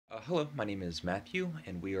Hello, my name is Matthew,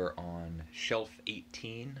 and we are on shelf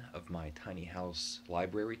 18 of my tiny house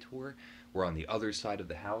library tour. We're on the other side of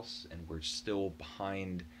the house, and we're still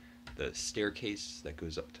behind the staircase that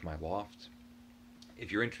goes up to my loft.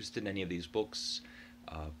 If you're interested in any of these books,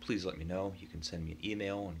 please let me know. You can send me an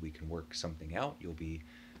email, and we can work something out. You'll be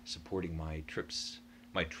supporting my trip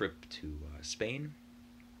to Spain.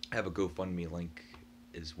 I have a GoFundMe link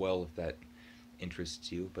as well if that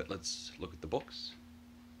interests you. But let's look at the books.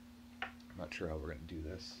 I'm not sure how we're going to do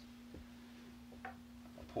this.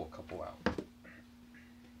 I'll pull a couple out.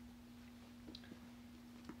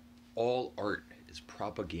 All Art is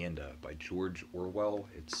Propaganda by George Orwell.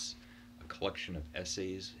 It's a collection of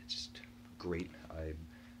essays. It's just great. I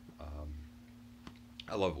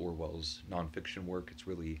love Orwell's nonfiction work. It's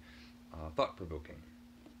really thought-provoking.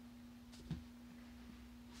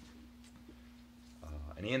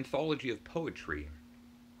 An anthology of poetry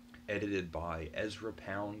edited by Ezra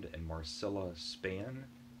Pound and Marcella Span.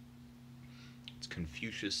 It's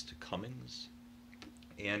Confucius to Cummings.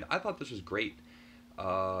 And I thought this was great.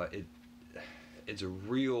 It's a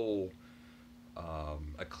real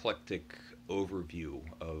eclectic overview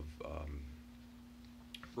of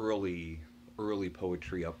early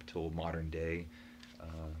poetry up till modern day.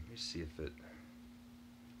 Let me see if it...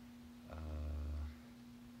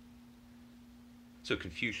 So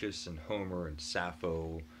Confucius and Homer and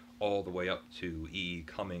Sappho, all the way up to E.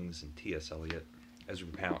 Cummings and T.S. Eliot.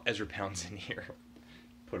 Ezra Pound's in here.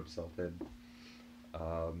 Put himself in.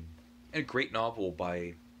 And a great novel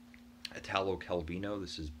by Italo Calvino.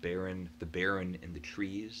 This is The Baron in the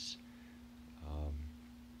Trees.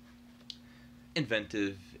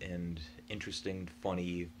 Inventive and interesting,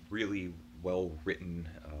 funny, really well written.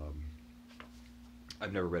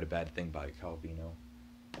 I've never read a bad thing by Calvino.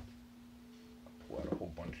 I'll pull out a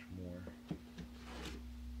whole bunch more.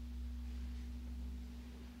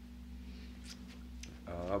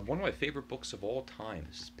 One of my favorite books of all time.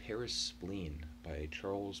 This is Paris Spleen by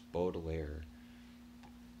Charles Baudelaire.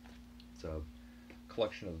 It's a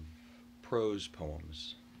collection of prose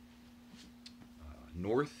poems.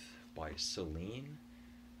 North by Celine.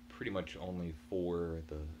 Pretty much only for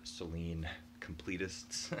the Celine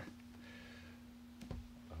completists.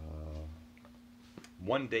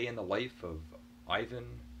 One Day in the Life of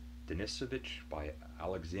Ivan Denisovich by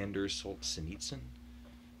Alexander Solzhenitsyn.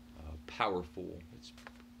 Powerful. It's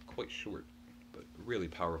quite short, but really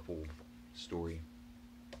powerful story.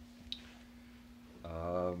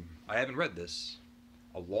 I haven't read this.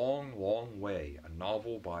 A Long, Long Way, a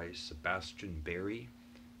novel by Sebastian Barry,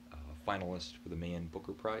 finalist for the Man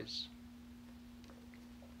Booker Prize.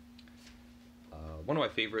 One of my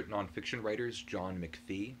favorite nonfiction writers, John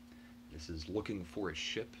McPhee. This is Looking for a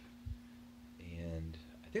Ship, and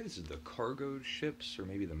I think this is the cargo ships, or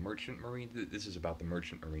maybe the merchant marine. This is about the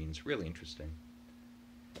merchant marines. Really interesting.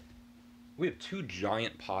 We have two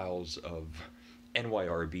giant piles of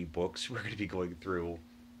NYRB books. We're going to be going through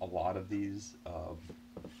a lot of these. I'll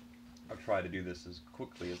try to do this as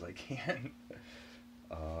quickly as I can.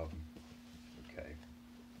 Okay.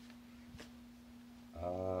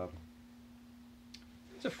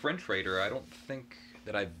 It's a French writer I don't think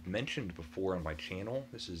that I've mentioned before on my channel.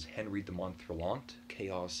 This is Henry de Montferland,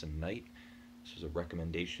 Chaos and Night. This was a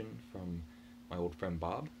recommendation from my old friend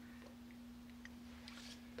Bob.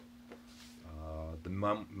 The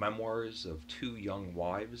Memoirs of Two Young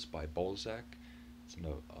Wives by Balzac. It's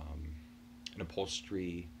an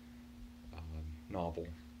upholstery novel.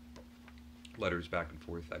 Letters back and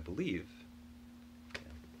forth, I believe.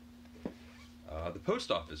 The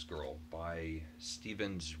Post Office Girl by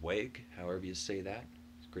Stephen Zweig, however you say that.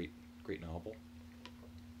 It's a great novel.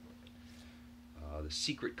 The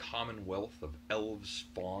Secret Commonwealth of Elves,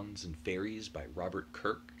 Fauns, and Fairies by Robert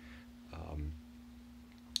Kirk.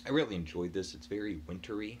 I really enjoyed this. It's very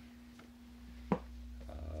wintry.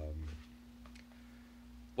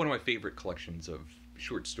 One of my favorite collections of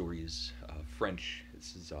short stories, French.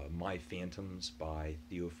 This is My Phantoms by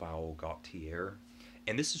Théophile Gautier.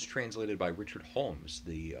 And this is translated by Richard Holmes,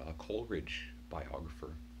 the Coleridge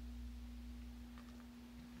biographer.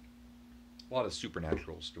 A lot of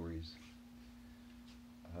supernatural stories.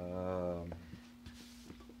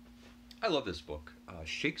 I love this book,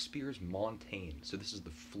 Shakespeare's Montaigne. So this is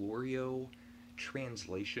the Florio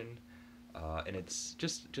translation, and it's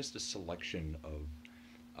just a selection of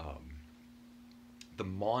the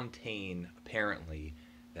Montaigne, apparently,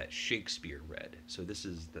 that Shakespeare read. So this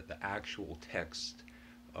is the actual text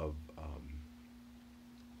of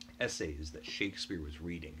essays that Shakespeare was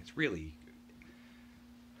reading. It's really...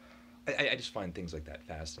 I just find things like that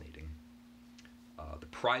fascinating. The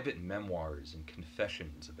Private Memoirs and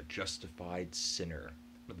Confessions of a Justified Sinner.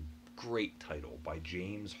 One of the great title by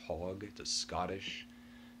James Hogg. It's a Scottish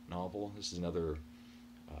novel. This is another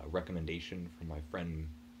recommendation from my friend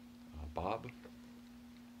Bob.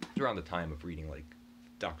 It's around the time of reading like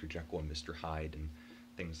Dr. Jekyll and Mr. Hyde and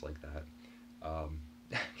things like that.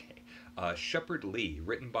 Okay. Shepherd Lee,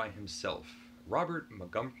 written by himself. Robert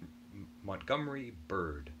Montgomery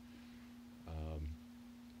Bird.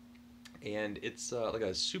 And it's like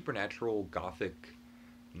a supernatural gothic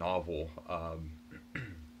novel.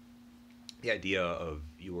 The idea of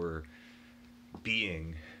your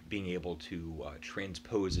being able to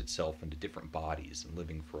transpose itself into different bodies and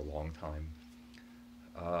living for a long time.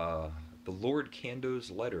 The Lord Cando's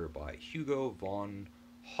Letter by Hugo von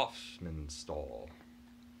Hofmannsthal.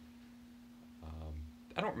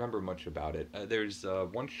 I don't remember much about it. There's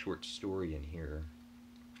one short story in here.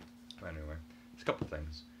 Anyway, there's a couple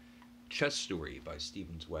things. Chess Story by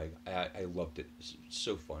Stephen Zweig. I loved it. It's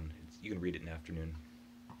so fun. You can read it in the afternoon.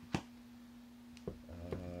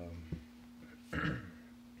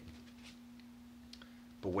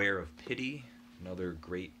 Beware of Pity, another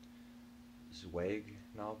great Zweig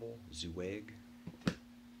novel. Zweig.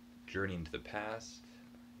 Journey into the Past.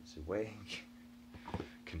 Zweig.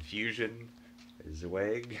 Confusion.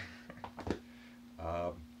 Zweig.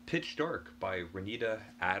 Pitch Dark by Renita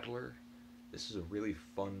Adler. This is a really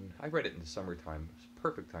fun... I read it in the summertime. It's a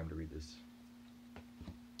perfect time to read this.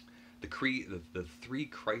 The Three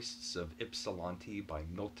Christs of Ypsilanti by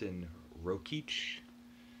Milton Rokeach.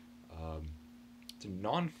 It's a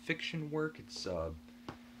non-fiction work. It's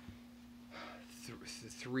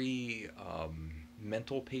three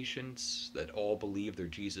mental patients that all believe they're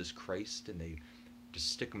Jesus Christ, and they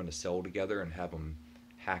just stick them in a cell together and have them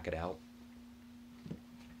hack it out.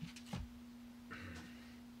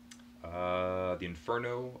 The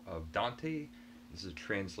Inferno of Dante. This is a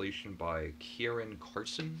translation by Kieran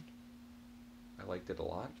Carson. I liked it a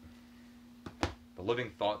lot. The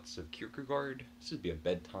Living Thoughts of Kierkegaard. This would be a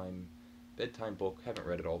bedtime book. Haven't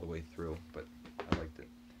read it all the way through, but I liked it.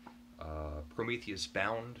 Prometheus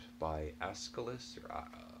Bound by Aeschylus, or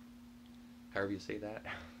however you say that.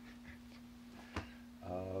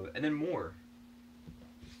 And then more.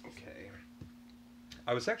 Okay.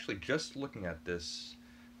 I was actually just looking at this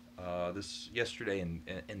yesterday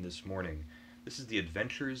and this morning. This is The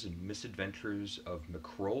Adventures and Misadventures of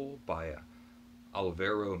McCroll by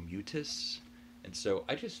Alvaro Mutis. And so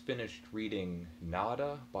I just finished reading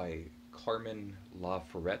Nada by Carmen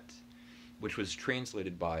Laforet, which was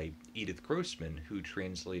translated by Edith Grossman, who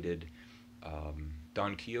translated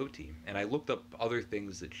Don Quixote. And I looked up other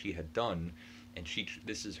things that she had done, and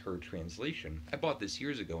this is her translation. I bought this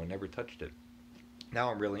years ago and never touched it.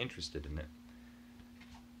 Now I'm really interested in it.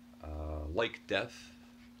 Like Death,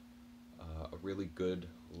 a really good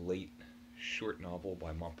late short novel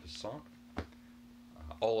by Maupassant.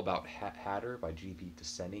 All About Hatter by G.B.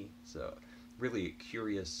 Taseni. It's a really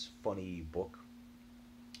curious, funny book.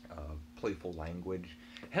 Playful language.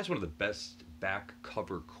 It has one of the best back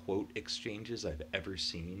cover quote exchanges I've ever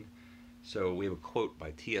seen. So we have a quote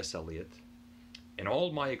by T.S. Eliot. In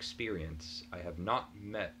all my experience, I have not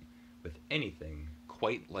met with anything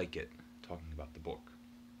quite like it, talking about the book.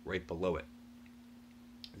 Right below it.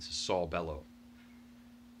 This is Saul Bellow.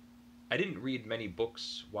 I didn't read many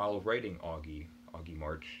books while writing Augie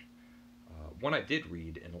March. One I did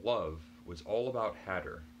read and love was All About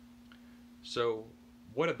Hatter. So,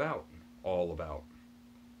 what about All About?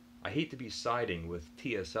 I hate to be siding with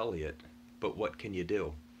T.S. Eliot, but what can you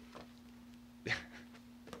do?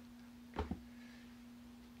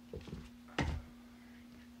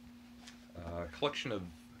 A collection of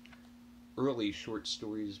early short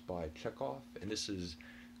stories by Chekhov, and this is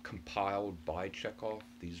compiled by Chekhov.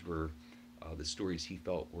 These were the stories he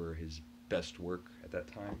felt were his best work at that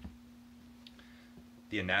time.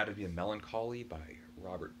 The Anatomy of Melancholy by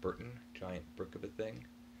Robert Burton, giant brick of a thing.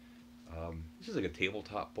 This is like a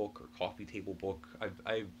tabletop book or coffee table book.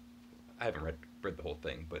 I haven't read the whole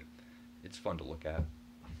thing, but it's fun to look at.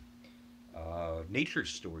 Nature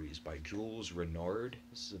Stories by Jules Renard.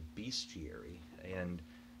 This is a bestiary, and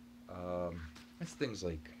that's things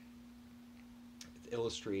like it's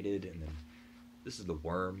illustrated, and then this is the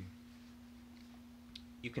worm.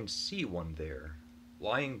 You can see one there,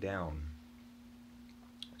 lying down,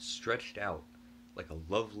 stretched out like a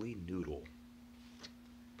lovely noodle.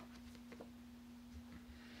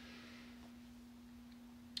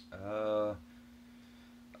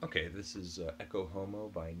 Okay, this is Ecce Homo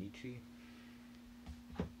by Nietzsche.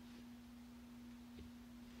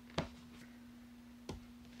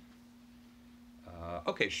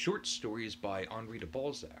 Okay, short stories by Henri de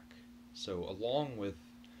Balzac. So along with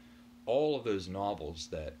all of those novels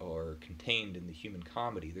that are contained in the human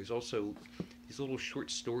comedy, there's also these little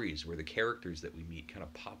short stories where the characters that we meet kind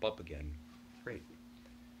of pop up again. Great.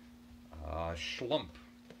 Schlump.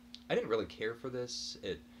 I didn't really care for this.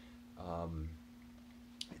 It's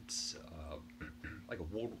like a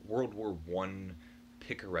World War One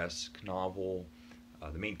picaresque novel.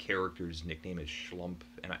 The main character's nickname is Schlump,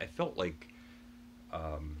 and I felt like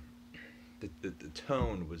um, the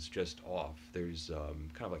tone was just off. There's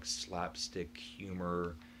kind of like slapstick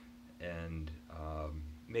humor, and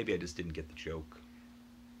maybe I just didn't get the joke.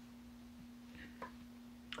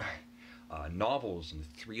 Novels in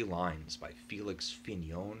 3 lines by Felix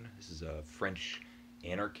Fignon. This is a French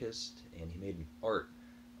anarchist, and he made an art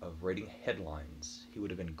of writing headlines. He would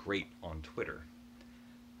have been great on Twitter.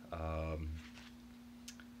 Um,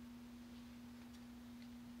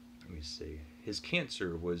 Let me see. His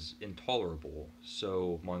cancer was intolerable,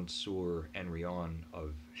 so Monsieur Henrion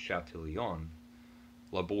of Chatillon,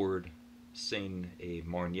 Laborde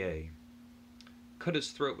Seine-et-Marnier, cut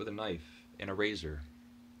his throat with a knife and a razor.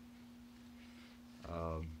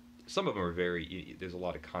 Some of them are there's a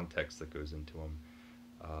lot of context that goes into them.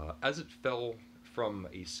 As it fell from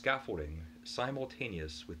a scaffolding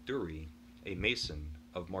simultaneous with Dury, a mason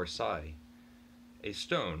of Marseille, a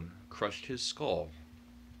stone crushed his skull.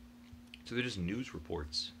 So they're just news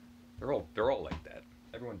reports. They're all like that.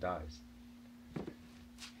 Everyone dies.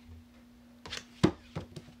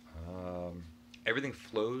 Everything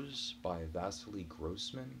Flows by Vasily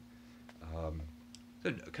Grossman.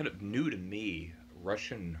 Kind of new to me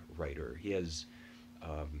Russian writer. He has.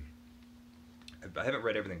 I haven't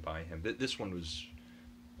read everything by him. This one was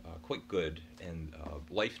quite good, and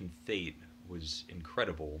Life and Fate was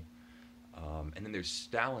incredible. And then there's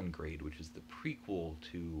Stalingrad, which is the prequel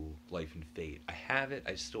to Life and Fate. I have it.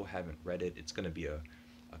 I still haven't read it. It's going to be a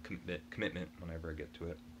commitment whenever I get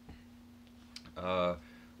to it.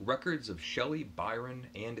 Records of Shelley, Byron,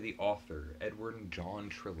 and the author, Edward and John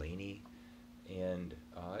Trelawney. And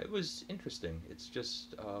it was interesting. It's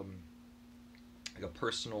just like a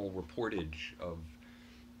personal reportage of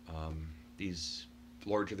these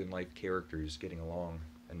larger-than-life characters getting along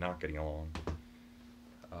and not getting along.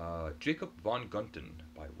 Jacob von Gunten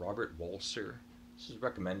by Robert Walser. This was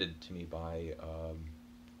recommended to me by a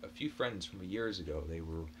few friends from years ago. They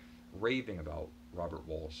were raving about Robert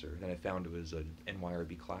Walser. Then I found it was an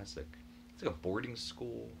NYRB classic. It's like a boarding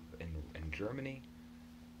school in Germany.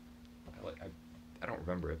 I don't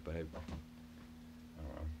remember it, but I don't know.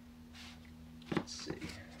 Let's see.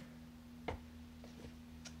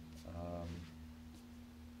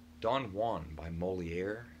 Don Juan by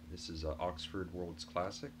Moliere. This is Oxford World's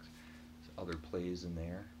Classic. There's other plays in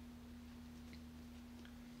there.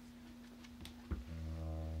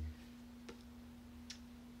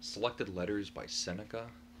 Selected Letters by Seneca.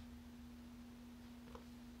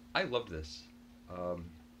 I loved this.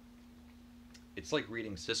 It's like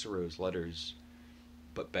reading Cicero's letters,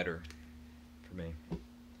 but better for me.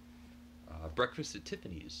 Breakfast at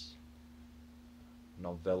Tiffany's.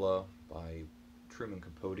 Novella by Truman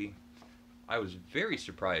Capote. I was very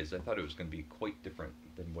surprised. I thought it was going to be quite different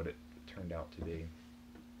than what it turned out to be.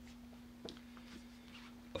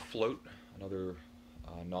 Afloat, another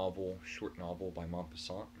short novel by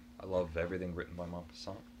Maupassant. I love everything written by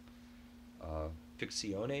Maupassant.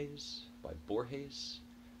 Ficciones by Borges.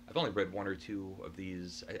 I've only read one or two of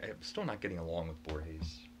these. I'm still not getting along with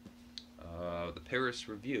Borges. The Paris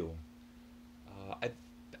Review. I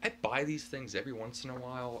buy these things every once in a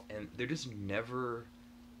while, and they're just never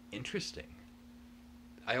interesting.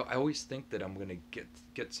 I always think that I'm gonna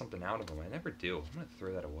get something out of them. I never do. I'm gonna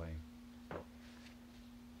throw that away.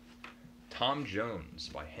 Tom Jones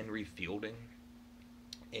by Henry Fielding.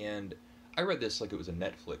 And I read this like it was a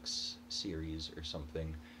Netflix series or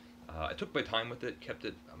something. I took my time with it, kept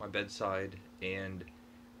it at my bedside, and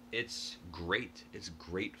it's great. It's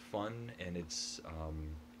great fun, and it's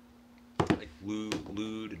like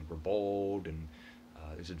lewd and ribald, and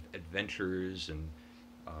there's adventures, and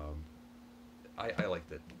I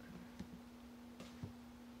liked it.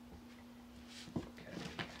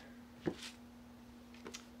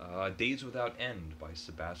 Okay. Days Without End by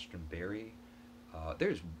Sebastian Barry.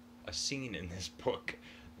 There's a scene in this book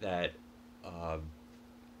that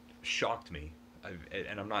shocked me,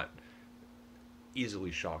 and I'm not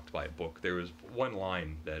easily shocked by a book. There was one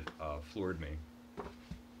line that floored me.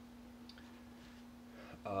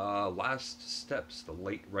 Last Steps, the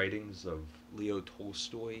late writings of Leo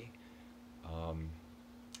Tolstoy. Kind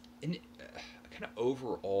of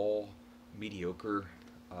overall mediocre.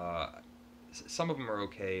 Some of them are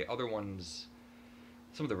okay. Other ones,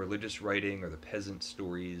 some of the religious writing or the peasant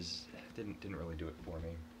stories didn't really do it for me.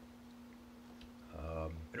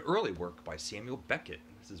 An early work by Samuel Beckett.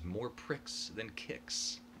 This is More Pricks Than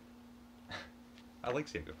Kicks. I like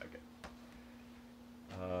Samuel Beckett.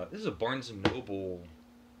 This is a Barnes and Noble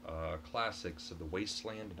classics of the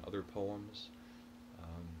Wasteland and Other Poems.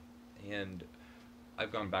 And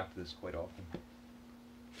I've gone back to this quite often.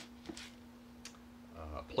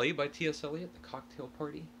 Play by T.S. Eliot, The Cocktail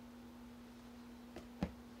Party.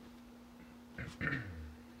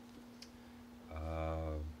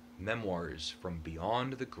 Memoirs from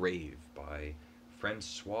Beyond the Grave by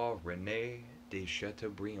Francois René de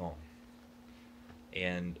Chateaubriand.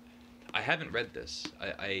 And I haven't read this.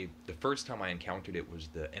 The first time I encountered it was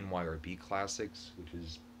the NYRB Classics, which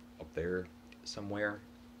is up there somewhere.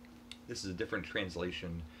 This is a different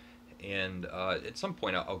translation, and at some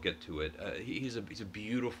point I'll get to it. He's a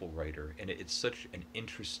beautiful writer, and it's such an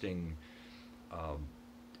interesting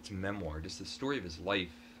it's a memoir, just the story of his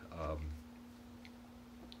life.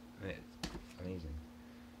 It's amazing.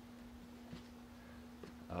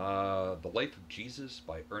 The Life of Jesus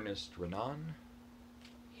by Ernest Renan.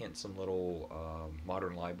 Handsome little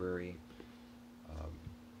modern library.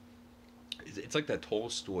 It's like that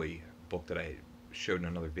Tolstoy book that I showed in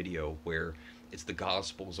another video, where it's the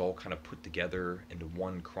Gospels all kind of put together into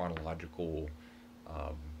one chronological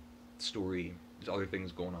story. There's other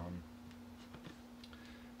things going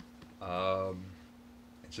on.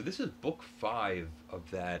 And so this is book 5 of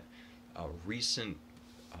that recent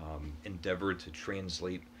endeavor to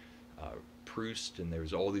translate Proust, and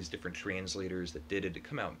there's all these different translators that did it. It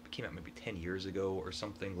came out maybe 10 years ago or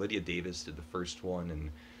something. Lydia Davis did the first one,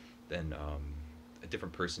 and then a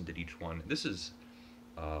different person did each one. This is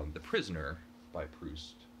The Prisoner by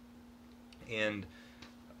Proust, and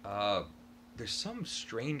there's some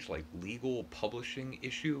strange like legal publishing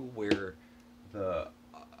issue where the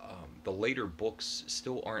later books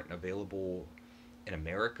still aren't available in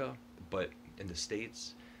America, but in the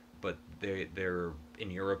States, but they're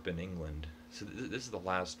in Europe and England. So this is the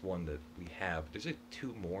last one that we have. There's like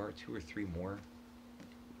 2 or 3 more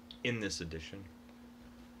in this edition.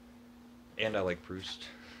 And I like Proust.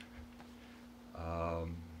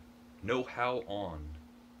 Know How On.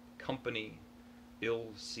 Company, ill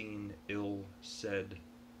seen, ill said,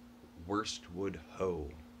 Worstwood Ho.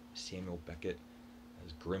 Samuel Beckett,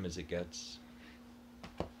 as grim as it gets.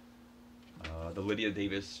 The Lydia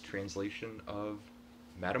Davis translation of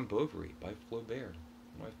Madame Bovary by Flaubert.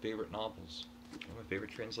 One of my favorite novels. One of my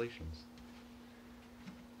favorite translations.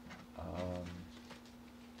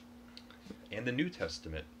 And the New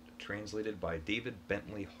Testament, translated by David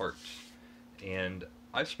Bentley Hart. And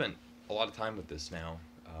I've spent a lot of time with this now.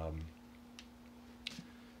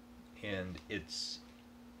 And it's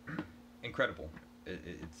incredible.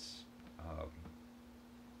 It's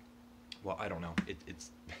well, I don't know.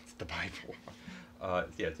 It's the Bible.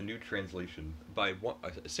 Yeah, it's a new translation by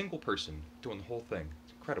a single person doing the whole thing.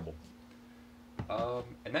 It's incredible.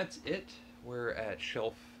 And that's it. We're at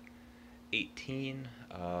shelf 18.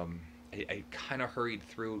 I kind of hurried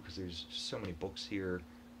through because there's so many books here.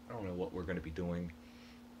 I don't know what we're going to be doing.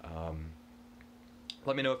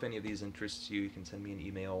 Let me know if any of these interests you. You can send me an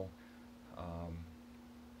email.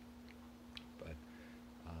 But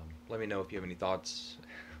let me know if you have any thoughts.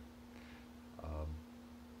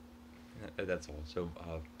 That's all. So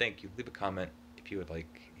thank you. Leave a comment if you would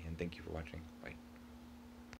like, and thank you for watching. Bye.